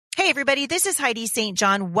everybody. This is Heidi St.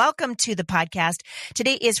 John. Welcome to the podcast.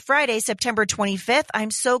 Today is Friday, September 25th.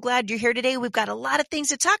 I'm so glad you're here today. We've got a lot of things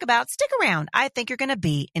to talk about. Stick around. I think you're going to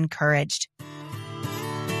be encouraged.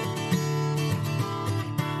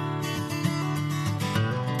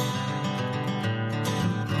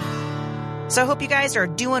 So I hope you guys are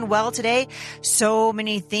doing well today. So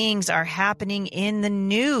many things are happening in the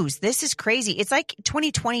news. This is crazy. It's like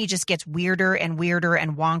 2020 just gets weirder and weirder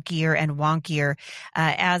and wonkier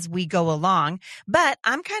as we go along. But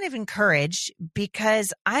I'm kind of encouraged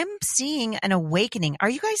because I'm seeing an awakening. Are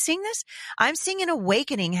you guys seeing this? I'm seeing an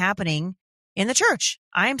awakening happening in the church.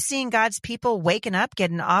 I'm seeing God's people waking up,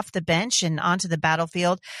 getting off the bench and onto the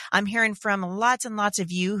battlefield. I'm hearing from lots and lots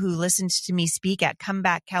of you who listened to me speak at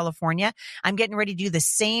Comeback, California. I'm getting ready to do the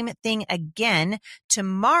same thing again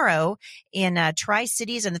tomorrow in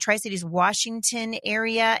Tri-Cities and the Tri-Cities, Washington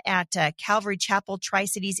area at Calvary Chapel,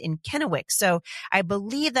 Tri-Cities in Kennewick. So I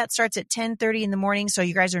believe that starts at 10:30 in the morning. So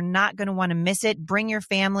you guys are not going to want to miss it. Bring your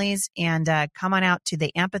families and come on out to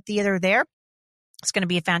the amphitheater there. It's going to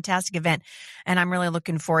be a fantastic event, and I'm really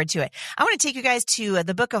looking forward to it. I want to take you guys to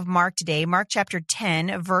the book of Mark today, Mark chapter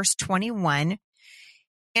 10, verse 21.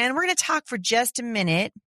 And we're going to talk for just a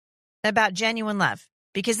minute about genuine love,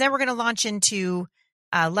 because then we're going to launch into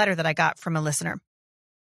a letter that I got from a listener.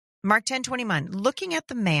 Mark 10:21, looking at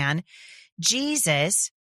the man,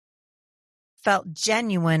 Jesus felt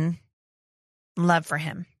genuine love for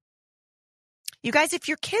him. You guys, if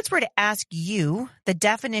your kids were to ask you the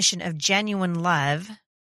definition of genuine love,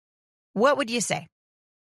 what would you say?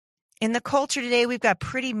 In the culture today, we've got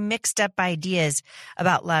pretty mixed up ideas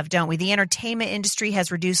about love, don't we? The entertainment industry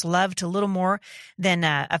has reduced love to little more than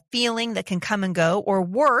a feeling that can come and go, or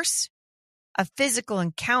worse, a physical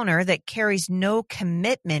encounter that carries no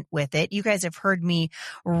commitment with it. You guys have heard me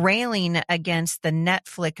railing against the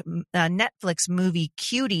Netflix movie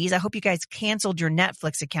Cuties. I hope you guys canceled your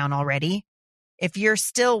Netflix account already. If you're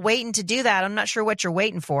still waiting to do that, I'm not sure what you're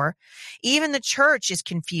waiting for. Even the church is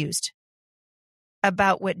confused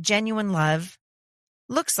about what genuine love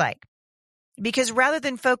looks like. Because rather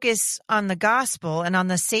than focus on the gospel and on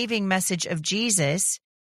the saving message of Jesus,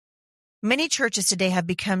 many churches today have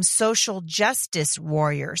become social justice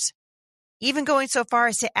warriors, even going so far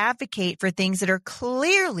as to advocate for things that are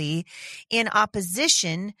clearly in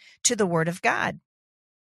opposition to the Word of God.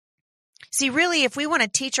 See, really, if we want to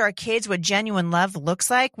teach our kids what genuine love looks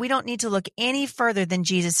like, we don't need to look any further than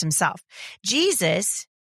Jesus himself. Jesus,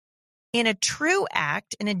 in a true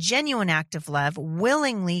act, in a genuine act of love,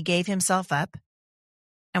 willingly gave himself up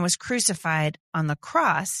and was crucified on the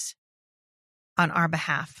cross on our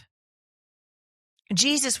behalf.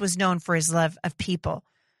 Jesus was known for his love of people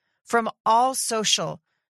from all social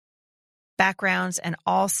backgrounds and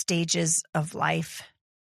all stages of life.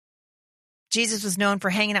 Jesus was known for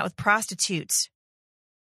hanging out with prostitutes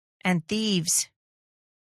and thieves.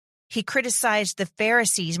 He criticized the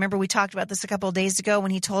Pharisees. Remember, we talked about this a couple of days ago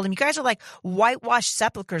when he told them, you guys are like whitewashed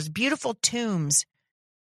sepulchres, beautiful tombs,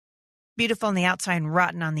 beautiful on the outside and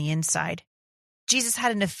rotten on the inside. Jesus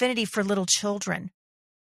had an affinity for little children,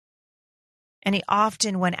 and he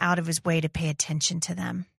often went out of his way to pay attention to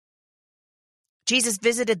them. Jesus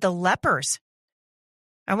visited the lepers.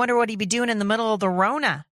 I wonder what he'd be doing in the middle of the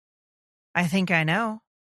Rona. I think I know.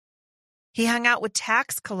 He hung out with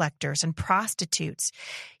tax collectors and prostitutes.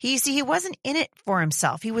 He wasn't in it for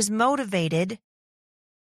himself. He was motivated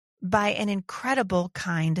by an incredible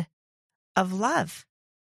kind of love.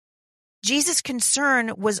 Jesus'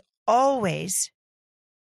 concern was always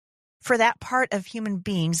for that part of human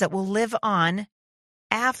beings that will live on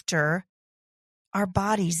after our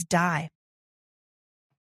bodies die.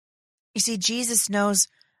 You see, Jesus knows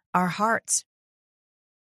our hearts.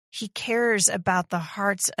 He cares about the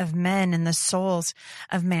hearts of men and the souls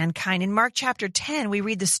of mankind. In Mark chapter 10, we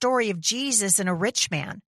read the story of Jesus and a rich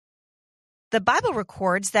man. The Bible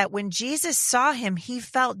records that when Jesus saw him, he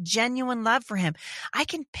felt genuine love for him. I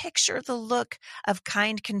can picture the look of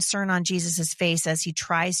kind concern on Jesus' face as he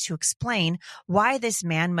tries to explain why this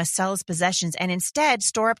man must sell his possessions and instead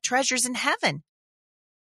store up treasures in heaven.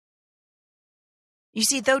 You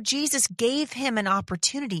see, though Jesus gave him an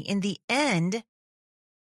opportunity, in the end,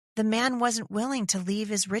 the man wasn't willing to leave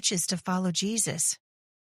his riches to follow Jesus.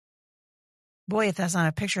 Boy, if that's not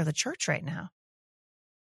a picture of the church right now.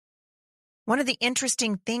 One of the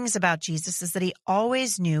interesting things about Jesus is that he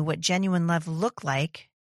always knew what genuine love looked like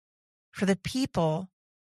for the people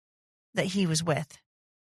that he was with.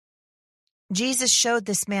 Jesus showed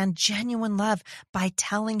this man genuine love by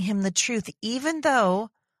telling him the truth, even though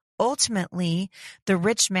ultimately the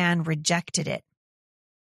rich man rejected it.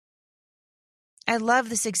 I love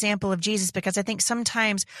this example of Jesus because I think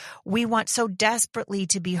sometimes we want so desperately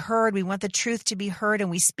to be heard. We want the truth to be heard, and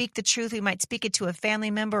we speak the truth. We might speak it to a family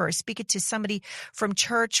member or speak it to somebody from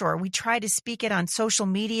church, or we try to speak it on social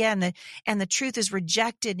media, and the truth is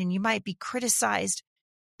rejected, and you might be criticized.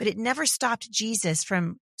 But it never stopped Jesus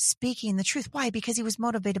from speaking the truth. Why? Because he was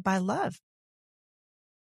motivated by love.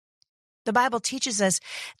 The Bible teaches us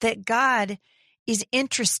that God is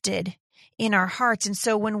interested in our hearts. And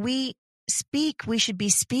so when we speak, we should be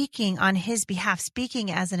speaking on his behalf, speaking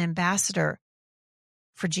as an ambassador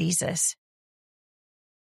for Jesus.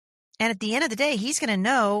 And at the end of the day, he's going to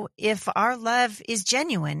know if our love is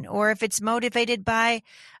genuine or if it's motivated by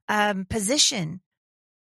position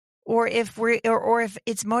or if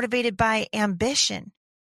it's motivated by ambition.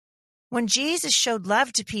 When Jesus showed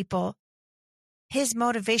love to people, his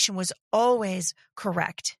motivation was always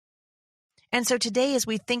correct. And so today, as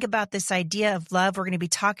we think about this idea of love, we're going to be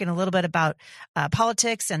talking a little bit about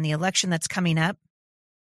politics and the election that's coming up.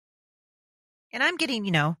 And I'm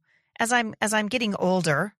getting, as I'm getting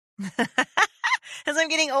older, as I'm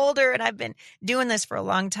getting older, and I've been doing this for a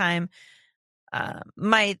long time,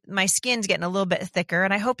 my skin's getting a little bit thicker,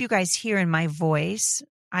 and I hope you guys hear in my voice.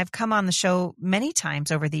 I've come on the show many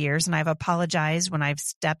times over the years, and I've apologized when I've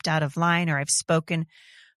stepped out of line or I've spoken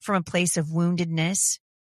from a place of woundedness.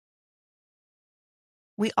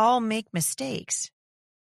 We all make mistakes.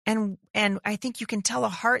 And I think you can tell a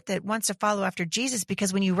heart that wants to follow after Jesus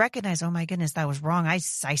because when you recognize, oh my goodness, that was wrong. I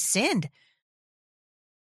sinned.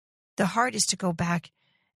 The heart is to go back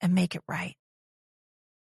and make it right.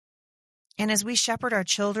 And as we shepherd our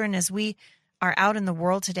children, as we are out in the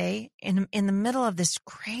world today, in the middle of this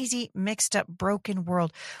crazy, mixed up, broken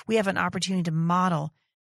world, we have an opportunity to model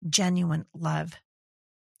genuine love.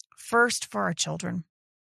 First for our children.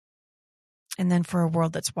 And then for a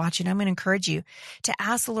world that's watching, I'm going to encourage you to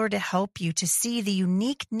ask the Lord to help you to see the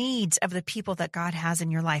unique needs of the people that God has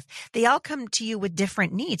in your life. They all come to you with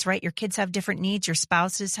different needs, right? Your kids have different needs. Your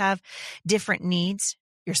spouses have different needs.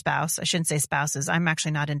 Your spouse, I shouldn't say spouses. I'm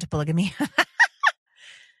actually not into polygamy.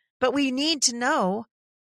 But we need to know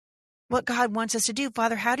what God wants us to do.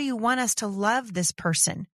 Father, how do you want us to love this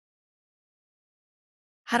person?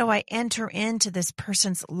 How do I enter into this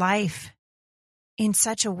person's life in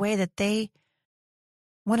such a way that they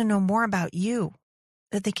want to know more about you,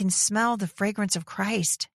 that they can smell the fragrance of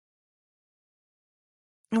Christ?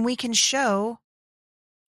 And we can show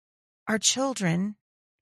our children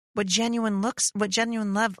what genuine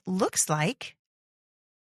love looks like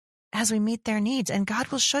as we meet their needs. And God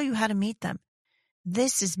will show you how to meet them.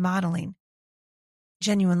 This is modeling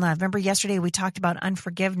genuine love. Remember yesterday we talked about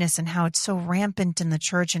unforgiveness and how it's so rampant in the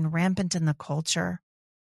church and rampant in the culture.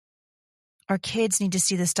 Our kids need to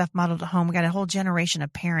see this stuff modeled at home. We got a whole generation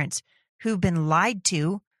of parents who've been lied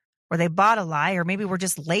to, or they bought a lie, or maybe we're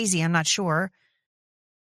just lazy. I'm not sure.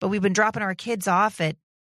 But we've been dropping our kids off at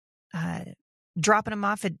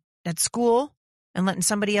school and letting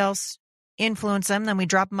somebody else influence them. Then we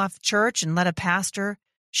drop them off at church and let a pastor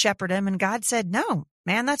shepherd them. And God said, no,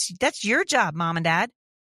 man, that's your job, mom and dad.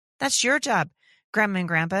 That's your job, grandma and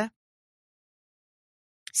grandpa.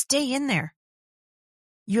 Stay in there.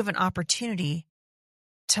 You have an opportunity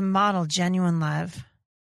to model genuine love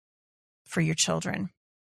for your children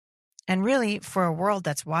and really for a world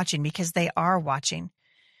that's watching, because they are watching.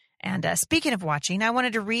 And speaking of watching, I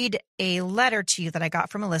wanted to read a letter to you that I got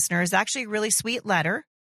from a listener. It's actually a really sweet letter.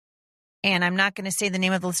 And I'm not going to say the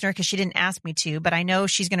name of the listener because she didn't ask me to, but I know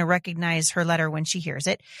she's going to recognize her letter when she hears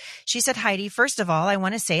it. She said, Heidi, first of all, I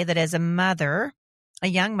want to say that as a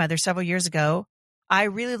young mother several years ago, I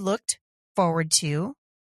really looked forward to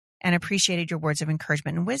and appreciated your words of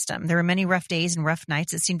encouragement and wisdom. There were many rough days and rough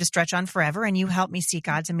nights that seemed to stretch on forever, and you helped me see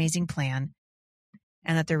God's amazing plan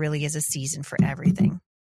and that there really is a season for everything.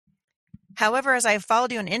 However, as I've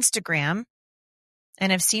followed you on Instagram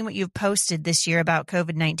and have seen what you've posted this year about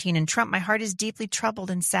COVID-19 and Trump, my heart is deeply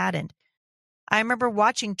troubled and saddened. I remember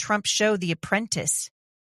watching Trump's show, The Apprentice,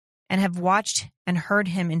 and have watched and heard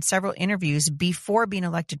him in several interviews before being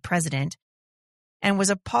elected president, and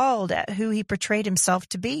was appalled at who he portrayed himself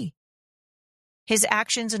to be. His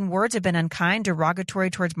actions and words have been unkind,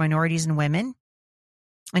 derogatory towards minorities and women,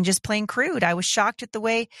 and just plain crude. I was shocked at the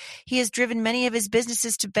way he has driven many of his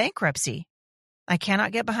businesses to bankruptcy. I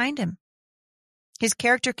cannot get behind him. His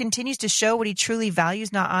character continues to show what he truly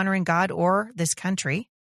values, not honoring God or this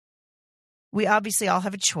country. We obviously all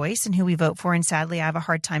have a choice in who we vote for, and sadly, I have a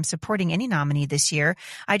hard time supporting any nominee this year.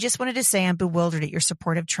 I just wanted to say I'm bewildered at your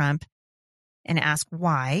support of Trump and ask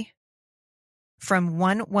why, from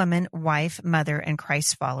one woman, wife, mother, and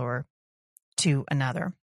Christ follower to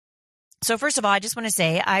another. So first of all, I just want to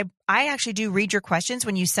say I actually do read your questions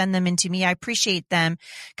when you send them into me. I appreciate them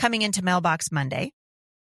coming into Mailbox Monday.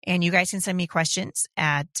 And you guys can send me questions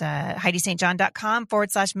at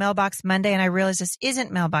HeidiSt.John.com/Mailbox Monday. And I realize this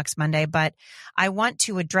isn't Mailbox Monday, but I want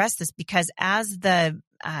to address this because as the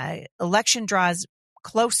election draws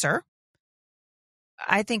closer,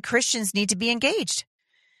 I think Christians need to be engaged.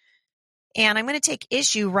 And I'm going to take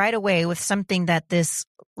issue right away with something that this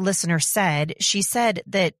listener said. She said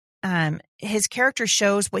that his character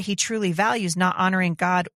shows what he truly values, not honoring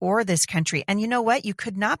God or this country. And you know what? You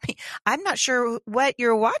could not be. I'm not sure what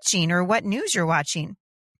you're watching or what news you're watching,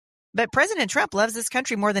 but President Trump loves this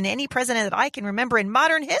country more than any president that I can remember in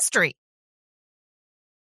modern history.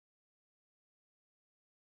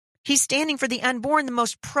 He's standing for the unborn, the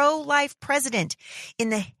most pro-life president in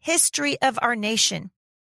the history of our nation.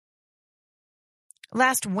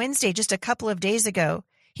 Last Wednesday, just a couple of days ago,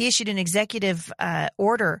 he issued an executive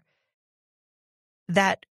order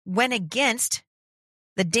that went against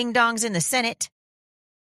the ding-dongs in the Senate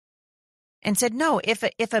and said, no,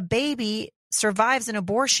 if a baby survives an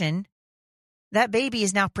abortion, that baby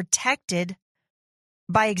is now protected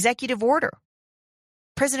by executive order.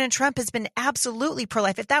 President Trump has been absolutely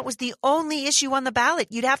pro-life. If that was the only issue on the ballot,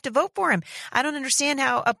 you'd have to vote for him. I don't understand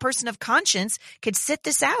how a person of conscience could sit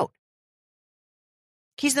this out.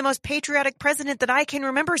 He's the most patriotic president that I can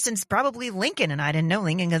remember since probably Lincoln. And I didn't know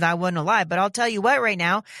Lincoln because I wasn't alive. But I'll tell you what, right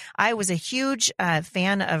now, I was a huge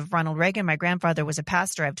fan of Ronald Reagan. My grandfather was a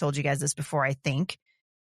pastor. I've told you guys this before, I think.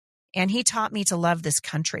 And he taught me to love this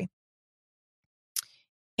country.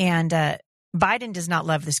 And Biden does not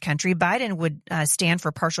love this country. Biden would stand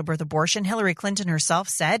for partial birth abortion. Hillary Clinton herself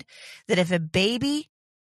said that if a baby,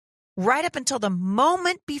 right up until the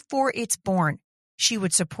moment before it's born, she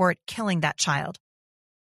would support killing that child.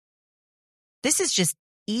 This is just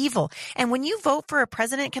evil. And when you vote for a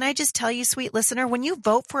president, can I just tell you, sweet listener, when you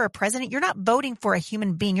vote for a president, you're not voting for a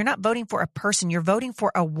human being. You're not voting for a person. You're voting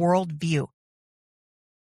for a worldview.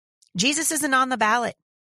 Jesus isn't on the ballot.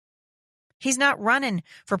 He's not running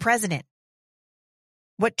for president.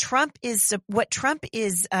 What Trump is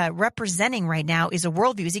representing right now is a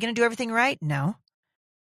worldview. Is he going to do everything right? No.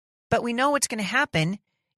 But we know what's going to happen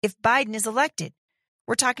if Biden is elected.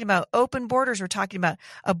 We're talking about open borders. We're talking about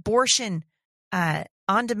abortion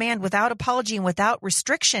on demand without apology and without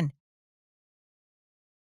restriction.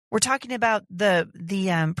 We're talking about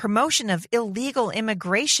the promotion of illegal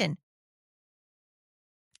immigration,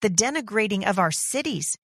 the denigrating of our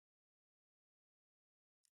cities.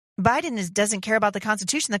 Biden doesn't care about the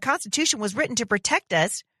Constitution. The Constitution was written to protect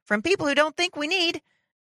us from people who don't think we need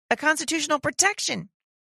a constitutional protection.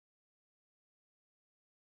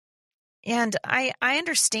 And I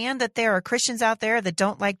understand that there are Christians out there that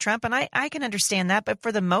don't like Trump, and I can understand that. But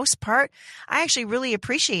for the most part, I actually really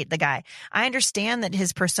appreciate the guy. I understand that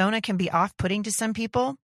his persona can be off-putting to some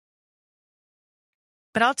people.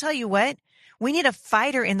 But I'll tell you what, we need a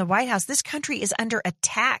fighter in the White House. This country is under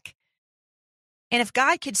attack. And if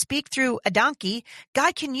God could speak through a donkey,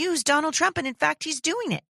 God can use Donald Trump. And in fact, he's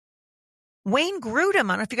doing it. Wayne Grudem, I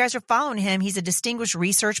don't know if you guys are following him. He's a distinguished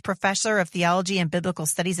research professor of theology and biblical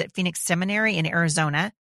studies at Phoenix Seminary in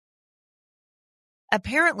Arizona.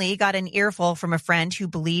 Apparently got an earful from a friend who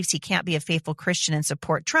believes he can't be a faithful Christian and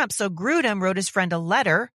support Trump. So Grudem wrote his friend a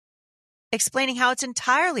letter explaining how it's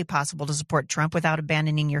entirely possible to support Trump without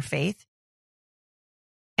abandoning your faith.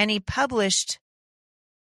 And he published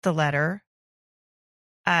the letter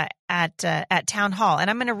at Town Hall. And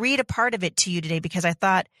I'm going to read a part of it to you today because I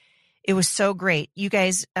thought it was so great. You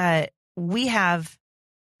guys, we have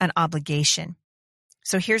an obligation.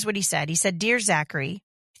 So here's what he said. He said, "Dear Zachary,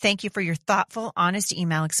 thank you for your thoughtful, honest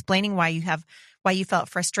email explaining why you felt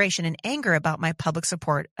frustration and anger about my public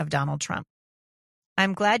support of Donald Trump.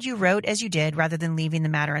 I'm glad you wrote as you did rather than leaving the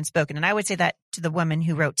matter unspoken." And I would say that to the woman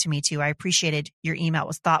who wrote to me too. I appreciated your email. It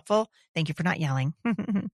was thoughtful. Thank you for not yelling.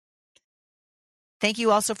 Thank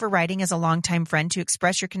you also for writing as a longtime friend to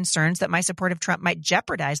express your concerns that my support of Trump might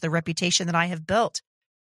jeopardize the reputation that I have built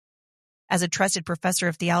as a trusted professor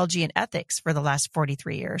of theology and ethics for the last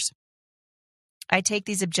 43 years. I take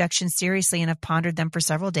these objections seriously and have pondered them for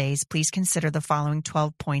several days. Please consider the following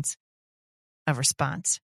 12 points of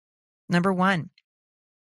response. Number 1,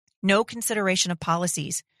 no consideration of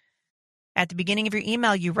policies. At the beginning of your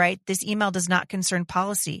email, you write, "This email does not concern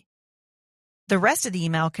policy." The rest of the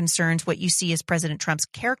email concerns what you see as President Trump's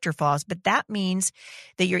character flaws, but that means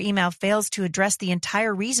that your email fails to address the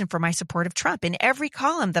entire reason for my support of Trump. In every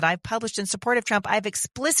column that I've published in support of Trump, I've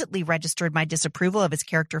explicitly registered my disapproval of his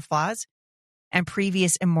character flaws and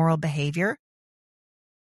previous immoral behavior.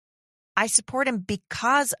 I support him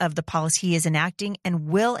because of the policy he is enacting and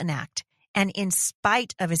will enact and in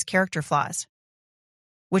spite of his character flaws,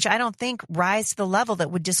 which I don't think rise to the level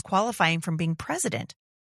that would disqualify him from being president.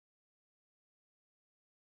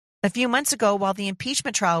 A few months ago, while the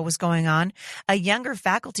impeachment trial was going on, a younger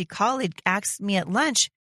faculty colleague asked me at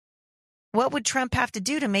lunch, what would Trump have to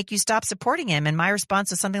do to make you stop supporting him? And my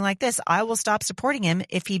response was something like this: I will stop supporting him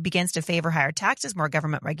if he begins to favor higher taxes, more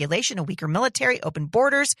government regulation, a weaker military, open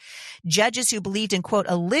borders, judges who believed in, quote,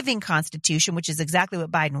 a living constitution, which is exactly what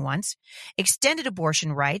Biden wants, extended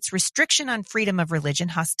abortion rights, restriction on freedom of religion,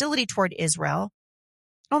 hostility toward Israel.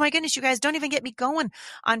 Oh my goodness, you guys, don't even get me going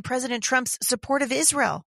on President Trump's support of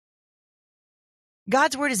Israel.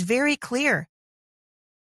 God's word is very clear.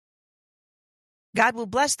 God will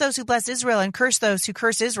bless those who bless Israel and curse those who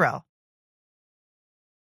curse Israel.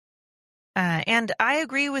 And I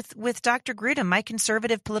agree with Dr. Grudem. My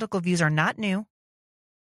conservative political views are not new.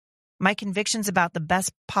 My convictions about the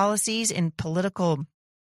best policies in political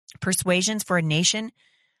persuasions for a nation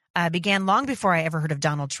began long before I ever heard of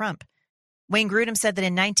Donald Trump. Wayne Grudem said that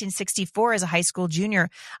in 1964, as a high school junior,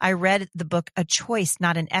 I read the book A Choice,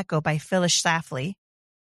 Not an Echo by Phyllis Schlafly,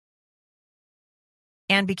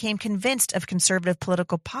 and became convinced of conservative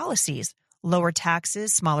political policies: lower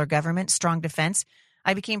taxes, smaller government, strong defense.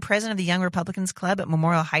 I became president of the Young Republicans Club at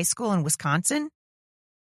Memorial High School in Wisconsin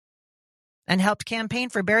and helped campaign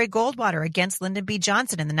for Barry Goldwater against Lyndon B.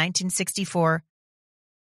 Johnson in the 1964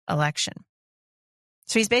 election.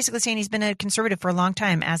 So he's basically saying he's been a conservative for a long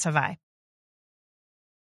time, as have I.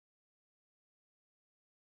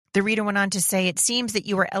 The reader went on to say, it seems that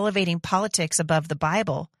you are elevating politics above the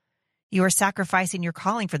Bible. You are sacrificing your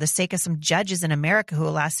calling for the sake of some judges in America who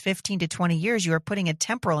will last 15 to 20 years. You are putting a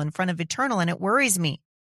temporal in front of eternal, and it worries me.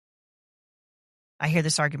 I hear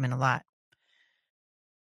this argument a lot.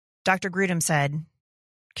 Dr. Grudem said,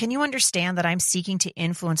 can you understand that I'm seeking to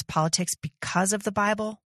influence politics because of the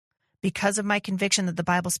Bible? Because of my conviction that the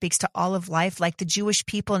Bible speaks to all of life, like the Jewish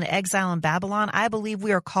people in exile in Babylon, I believe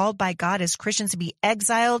we are called by God as Christians to be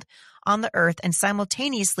exiled on the earth and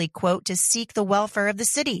simultaneously, quote, to seek the welfare of the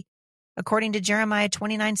city, according to Jeremiah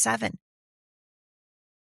 29:7,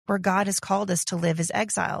 where God has called us to live as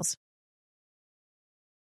exiles.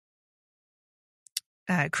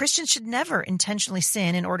 Christians should never intentionally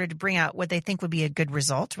sin in order to bring out what they think would be a good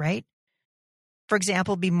result, right? For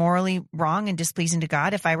example, be morally wrong and displeasing to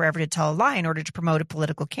God if I were ever to tell a lie in order to promote a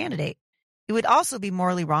political candidate. It would also be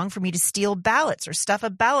morally wrong for me to steal ballots or stuff a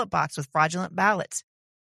ballot box with fraudulent ballots.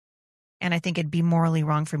 And I think it'd be morally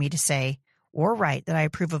wrong for me to say or write that I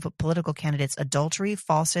approve of a political candidate's adultery,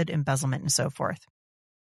 falsehood, embezzlement, and so forth.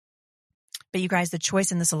 But you guys, the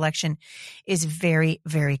choice in this election is very,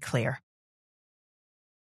 very clear.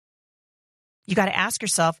 You got to ask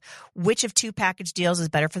yourself, which of two package deals is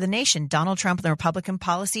better for the nation? Donald Trump and the Republican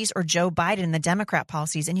policies, or Joe Biden and the Democrat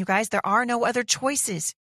policies? And you guys, there are no other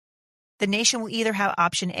choices. The nation will either have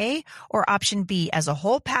option A or option B as a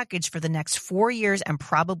whole package for the next 4 years and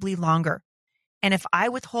probably longer. And if I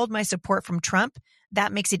withhold my support from Trump,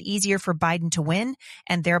 that makes it easier for Biden to win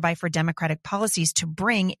and thereby for Democratic policies to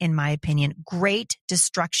bring, in my opinion, great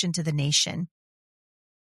destruction to the nation.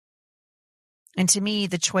 And to me,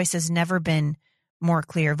 the choice has never been more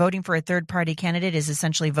clear. Voting for a third-party candidate is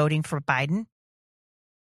essentially voting for Biden.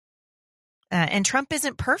 And Trump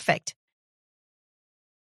isn't perfect.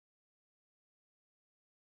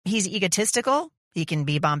 He's egotistical. He can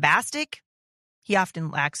be bombastic. He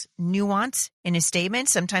often lacks nuance in his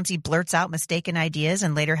statements. Sometimes he blurts out mistaken ideas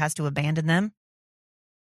and later has to abandon them.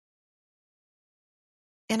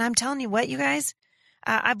 And I'm telling you what, you guys,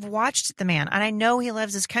 I've watched the man, and I know he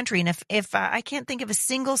loves his country. And if I can't think of a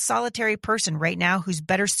single solitary person right now who's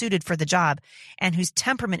better suited for the job and whose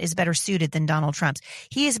temperament is better suited than Donald Trump's.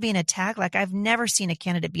 He is being attacked like I've never seen a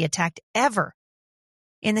candidate be attacked ever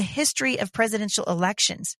in the history of presidential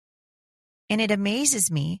elections. And it amazes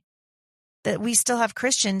me that we still have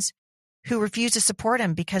Christians who refuse to support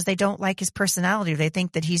him because they don't like his personality, or they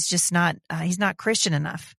think that he's just not Christian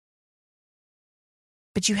enough.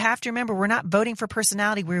 But you have to remember, we're not voting for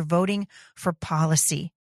personality. We're voting for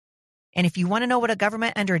policy. And if you want to know what a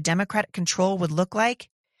government under a Democratic control would look like,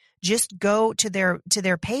 just go to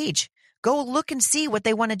their page. Go look and see what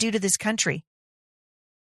they want to do to this country.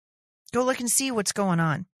 Go look and see what's going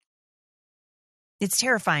on. It's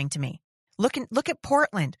terrifying to me. Look at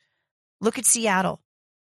Portland. Look at Seattle.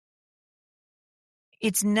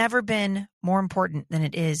 It's never been more important than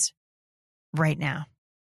it is right now.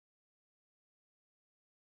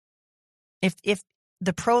 If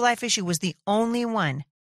the pro-life issue was the only one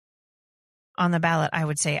on the ballot, I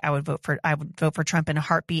would say I would vote for Trump in a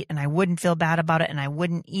heartbeat, and I wouldn't feel bad about it, and I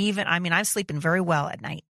wouldn't even, I'm sleeping very well at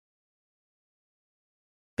night.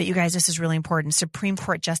 But you guys, this is really important. Supreme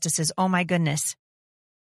Court justices, oh my goodness.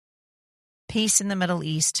 Peace in the Middle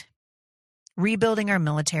East. Rebuilding our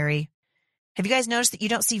military. Have you guys noticed that you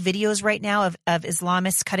don't see videos right now of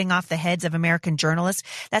Islamists cutting off the heads of American journalists?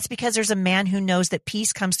 That's because there's a man who knows that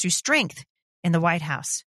peace comes through strength in the White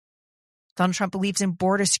House. Donald Trump believes in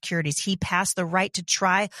border securities. He passed the right to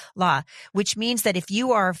try law, which means that if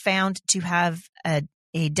you are found to have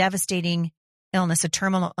a devastating illness, a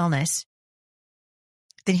terminal illness,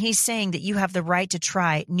 then he's saying that you have the right to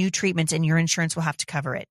try new treatments and your insurance will have to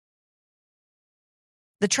cover it.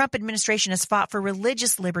 The Trump administration has fought for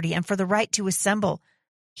religious liberty and for the right to assemble.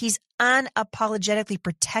 He's unapologetically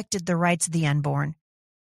protected the rights of the unborn.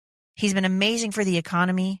 He's been amazing for the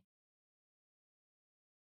economy.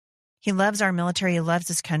 He loves our military. He loves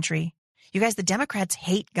this country. You guys, the Democrats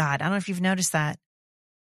hate God. I don't know if you've noticed that.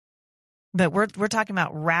 But we're talking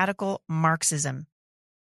about radical Marxism.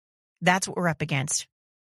 That's what we're up against.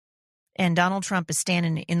 And Donald Trump is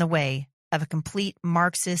standing in the way of a complete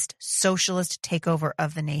Marxist, socialist takeover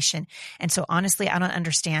of the nation. And so honestly, I don't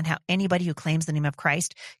understand how anybody who claims the name of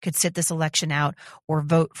Christ could sit this election out or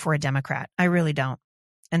vote for a Democrat. I really don't.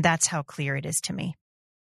 And that's how clear it is to me.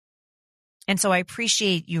 And so I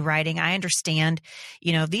appreciate you writing. I understand,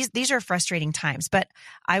 these are frustrating times, but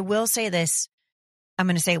I will say this. I'm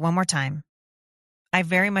going to say it one more time. I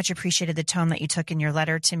very much appreciated the tone that you took in your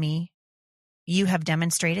letter to me. You have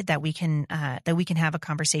demonstrated that we can have a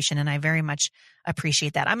conversation, and I very much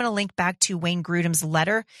appreciate that. I'm going to link back to Wayne Grudem's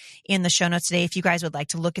letter in the show notes today if you guys would like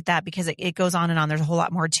to look at that, because it goes on and on. There's a whole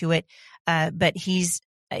lot more to it, but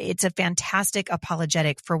it's a fantastic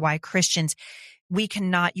apologetic for why Christians, we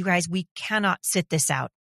cannot sit this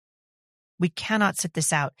out. We cannot sit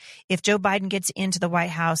this out. If Joe Biden gets into the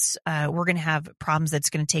White House, we're going to have problems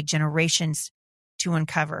that's going to take generations to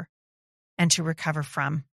uncover and to recover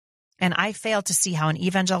from. And I fail to see how an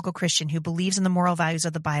evangelical Christian who believes in the moral values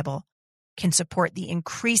of the Bible can support the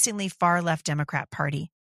increasingly far-left Democrat Party.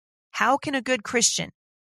 How can a Christian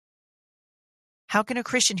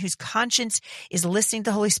whose conscience is listening to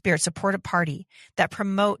the Holy Spirit support a party that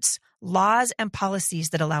promotes laws and policies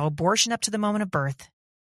that allow abortion up to the moment of birth?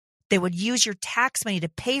 They would use your tax money to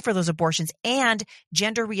pay for those abortions and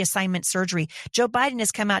gender reassignment surgery. Joe Biden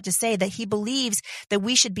has come out to say that he believes that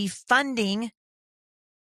we should be funding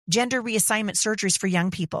gender reassignment surgeries for young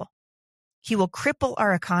people. He will cripple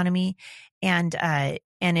our economy and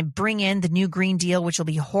bring in the new Green Deal, which will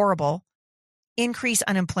be horrible, increase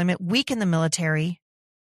unemployment, weaken the military,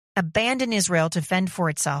 abandon Israel to fend for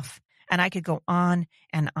itself. And I could go on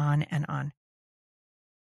and on and on.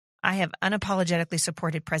 I have unapologetically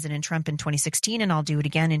supported President Trump in 2016, and I'll do it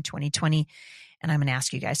again in 2020. And I'm going to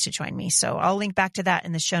ask you guys to join me. So I'll link back to that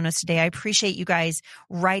in the show notes today. I appreciate you guys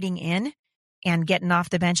writing in and getting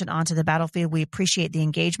off the bench and onto the battlefield. We appreciate the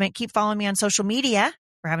engagement. Keep following me on social media.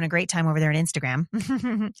 We're having a great time over there on Instagram.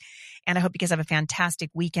 And I hope you guys have a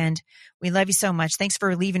fantastic weekend. We love you so much. Thanks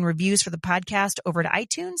for leaving reviews for the podcast over to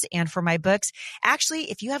iTunes and for my books.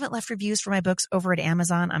 Actually, if you haven't left reviews for my books over at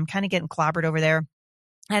Amazon, I'm kind of getting clobbered over there.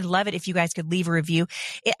 I'd love it if you guys could leave a review.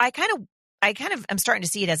 I am starting to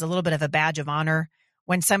see it as a little bit of a badge of honor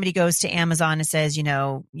when somebody goes to Amazon and says,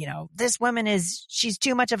 this woman she's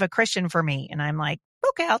too much of a Christian for me. And I'm like,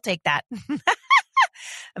 okay, I'll take that.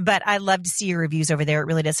 But I love to see your reviews over there. It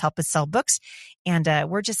really does help us sell books. And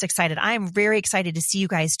we're just excited. I am very excited to see you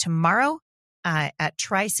guys tomorrow at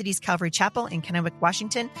Tri-Cities Calvary Chapel in Kennewick,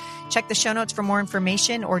 Washington. Check the show notes for more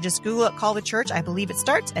information, or just Google it, Call the Church. I believe it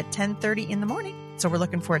starts at 10:30 in the morning. So we're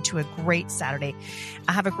looking forward to a great Saturday.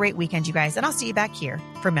 Have a great weekend, you guys. And I'll see you back here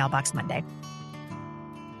for Mailbox Monday.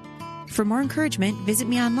 For more encouragement, visit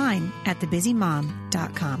me online at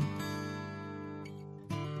thebusymom.com.